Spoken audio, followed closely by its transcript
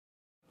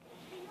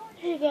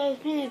Hey guys,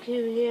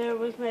 Panicu here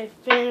with my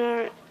fan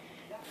art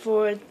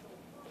for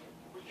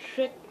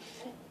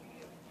Tricks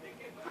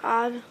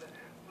on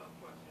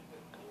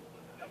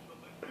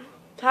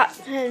Top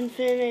 10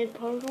 fan-made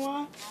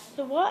Pokemon.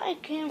 So what I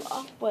came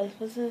up with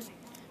was a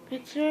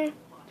picture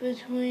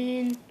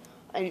between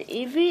an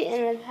Eevee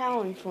and a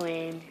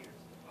Talonflame.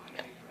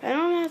 I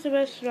don't know if the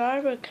best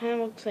star, but it kind of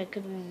looks like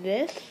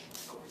this.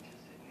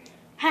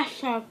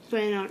 Hashtag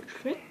fan art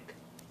trick.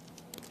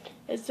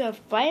 It's a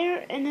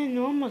fire and a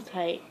normal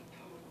type.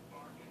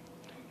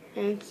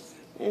 And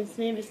its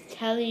name is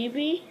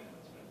Telebi.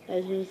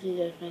 As you can see,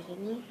 there's my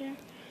signal here.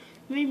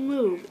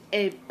 Remove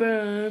a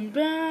burn.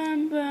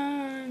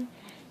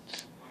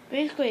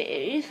 Basically,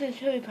 it uses a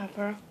chili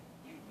pepper.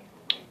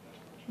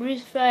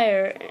 Breathes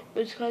fire,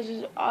 which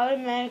causes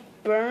automatic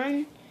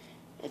burn.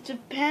 It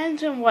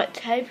depends on what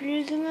type you're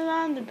using it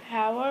on, the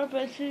power,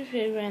 but it's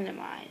usually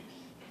randomized.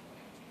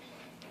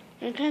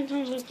 And it kind of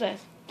sounds like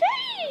this.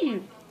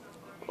 Dave!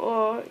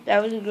 Or,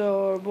 that was a girl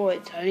or a boy.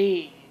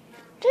 Dave!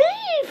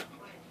 Dave!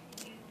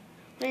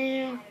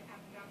 Anyway,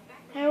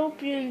 I hope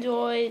you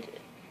enjoyed.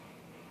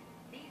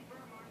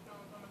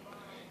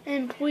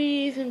 And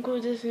please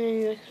include this in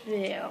the next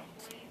video.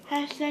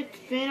 Hashtag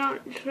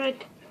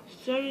fanarttrick.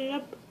 Start it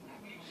up.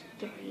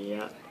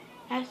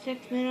 Hashtag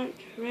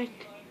fanarttrick.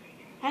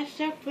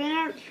 Hashtag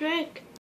fanarttrick.